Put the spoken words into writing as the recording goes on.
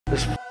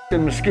This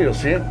f***ing mosquito,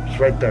 see him? It's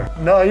right there.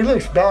 No, he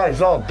looks bad.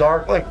 He's all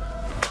dark. Like,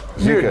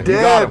 you're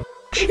dead.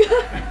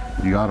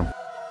 You got him.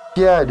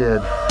 Yeah, I did.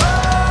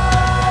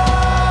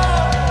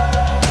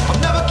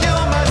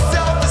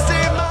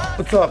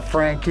 What's up,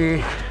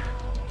 Frankie?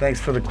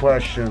 Thanks for the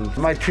question.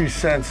 My 2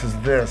 cents is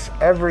this.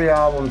 Every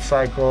album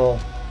cycle,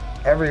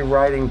 every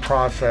writing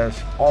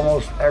process,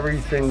 almost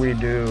everything we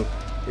do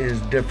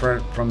is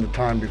different from the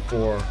time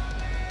before.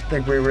 I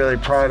think we really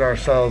pride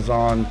ourselves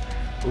on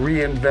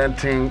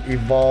reinventing,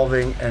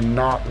 evolving, and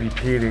not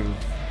repeating.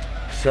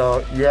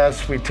 So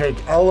yes, we take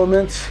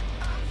elements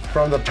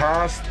from the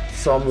past.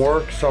 Some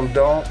work, some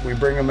don't. We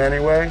bring them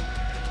anyway.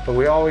 But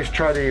we always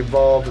try to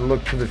evolve and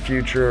look to the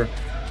future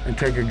and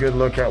take a good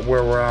look at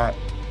where we're at,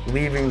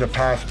 leaving the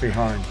past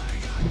behind.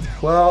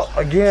 Well,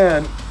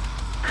 again,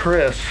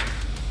 Chris,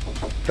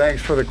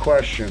 thanks for the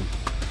question.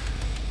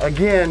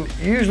 Again,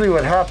 usually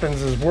what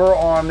happens is we're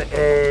on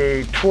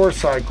a tour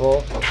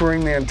cycle,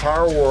 touring the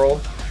entire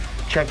world,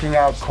 checking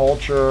out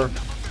culture,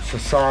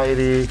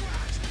 society,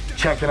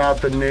 checking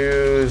out the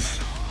news,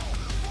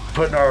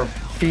 putting our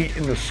feet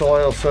in the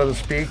soil, so to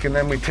speak, and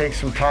then we take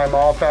some time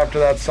off after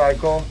that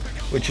cycle,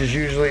 which is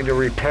usually to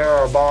repair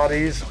our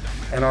bodies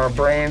and our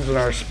brains and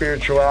our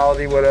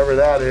spirituality, whatever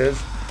that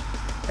is.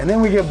 And then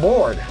we get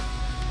bored.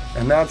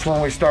 And that's when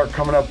we start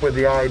coming up with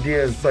the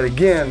ideas. But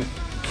again,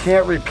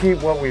 can't repeat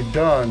what we've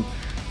done.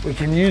 We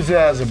can use it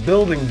as a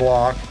building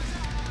block.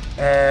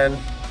 And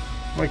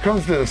when it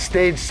comes to the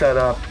stage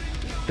setup,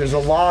 there's a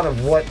lot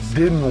of what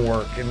didn't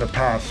work in the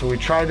past. So we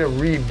try to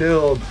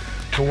rebuild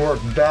to work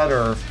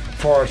better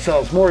for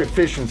ourselves, more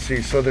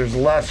efficiency, so there's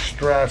less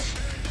stress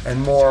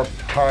and more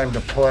time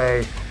to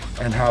play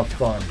and have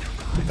fun.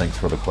 Thanks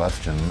for the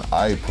question.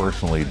 I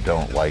personally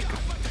don't like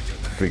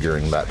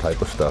figuring that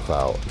type of stuff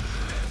out,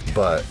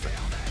 but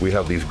we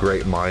have these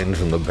great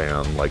minds in the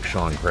band like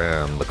Sean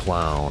Cran, the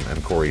Clown,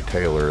 and Corey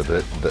Taylor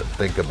that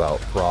think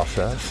about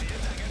process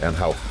and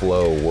how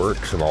flow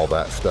works and all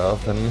that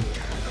stuff, and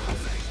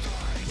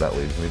that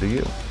leads me to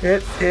you.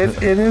 It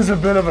is a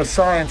bit of a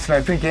science, and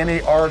I think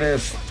any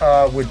artist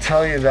would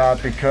tell you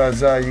that,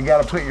 because you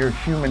got to put your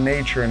human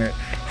nature in it,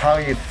 how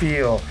you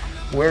feel,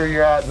 where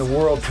you're at in the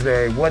world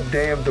today, what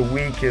day of the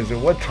week is it,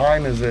 what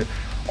time is it,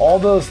 all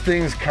those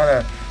things kind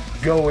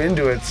of go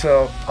into it.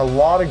 So a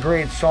lot of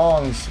great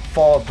songs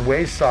fall at the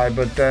wayside,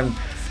 but then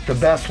the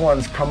best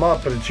ones come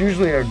up, but it's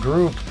usually a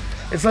group.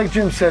 It's like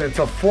Jim said, it's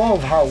a flow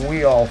of how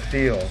we all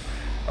feel.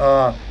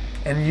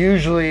 And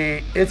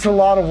usually it's a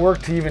lot of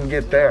work to even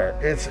get there.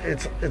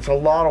 It's a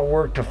lot of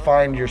work to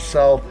find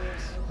yourself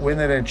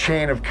within a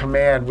chain of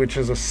command, which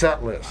is a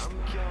set list.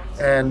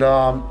 And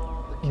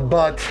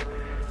but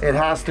it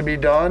has to be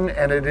done,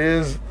 and it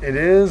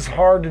is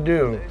hard to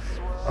do,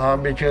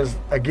 because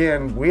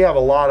again, we have a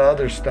lot of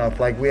other stuff.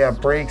 Like we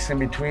have breaks in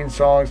between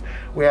songs,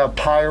 we have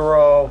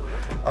pyro,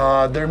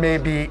 there may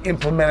be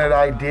implemented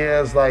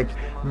ideas like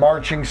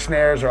marching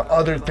snares or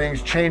other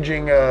things,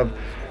 changing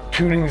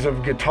tunings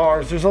of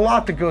guitars. There's a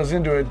lot that goes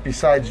into it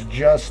besides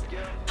just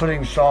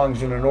putting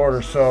songs in an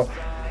order. So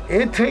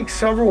it takes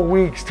several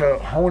weeks to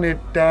hone it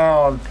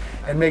down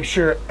and make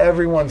sure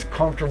everyone's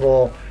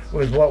comfortable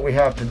with what we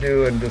have to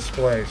do and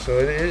display. So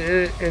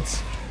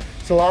it's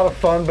a lot of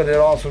fun, but it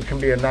also can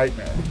be a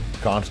nightmare.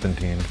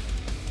 Constantine.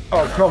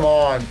 Oh, come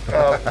on.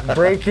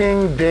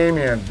 Breaking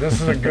Damien.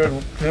 This is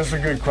a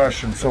good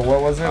question. So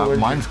what was it?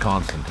 Mine's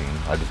Constantine.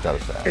 I just gotta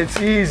say. It's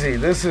easy.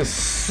 This is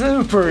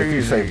super easy. If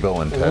you say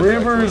Bill and Ted.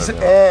 River's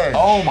Edge.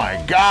 Oh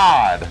my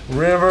God.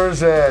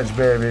 River's Edge,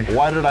 baby.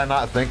 Why did I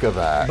not think of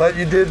that? But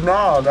you did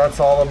now. That's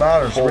all that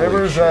matters. Holy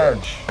River's shit.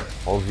 Edge.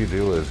 All you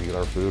do is eat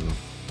our food and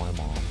my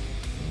mom.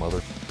 Mother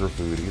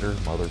food eater.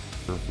 Mother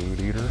food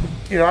eater.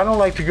 You know, I don't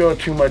like to go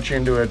too much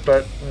into it,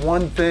 but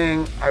one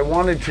thing I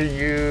wanted to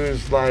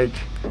use,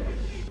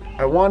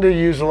 I wanted to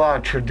use a lot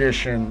of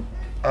tradition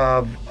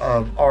of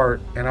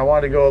art, and I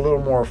wanted to go a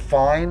little more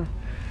fine.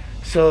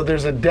 So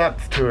there's a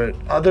depth to it.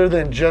 Other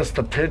than just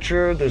the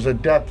picture, there's a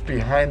depth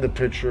behind the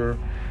picture.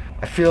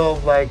 I feel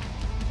like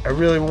I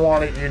really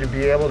wanted you to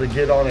be able to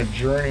get on a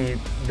journey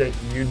that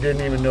you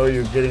didn't even know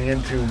you were getting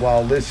into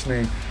while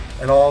listening,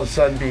 and all of a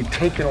sudden be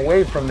taken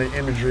away from the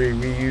imagery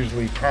we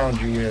usually pound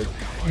you with.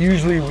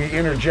 Usually we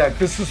interject.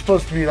 This is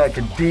supposed to be like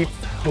a deep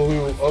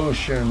blue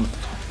ocean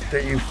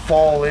that you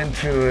fall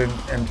into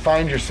and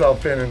find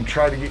yourself in and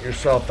try to get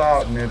yourself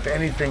out. And if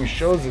anything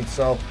shows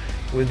itself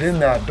within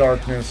that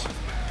darkness,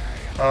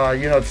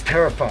 you know, it's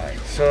terrifying.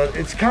 So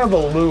it's kind of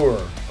a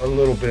lure a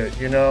little bit,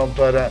 you know,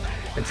 but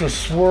it's a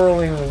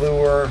swirling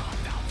lure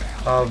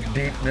of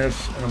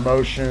deepness and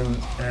emotion,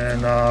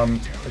 and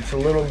it's a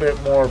little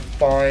bit more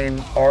fine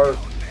art.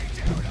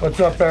 What's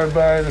up,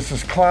 everybody? This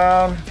is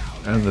Clown.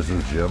 And this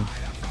is Jim.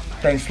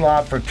 Thanks a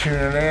lot for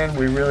tuning in.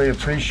 We really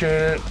appreciate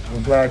it.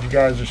 We're glad you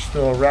guys are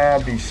still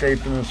around. Be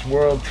safe in this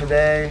world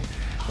today.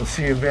 We'll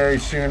see you very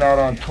soon out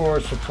on tour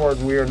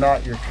supporting We Are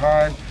Not Your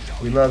Kind.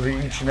 We love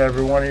each and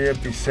every one of you.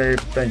 Be safe.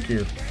 Thank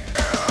you.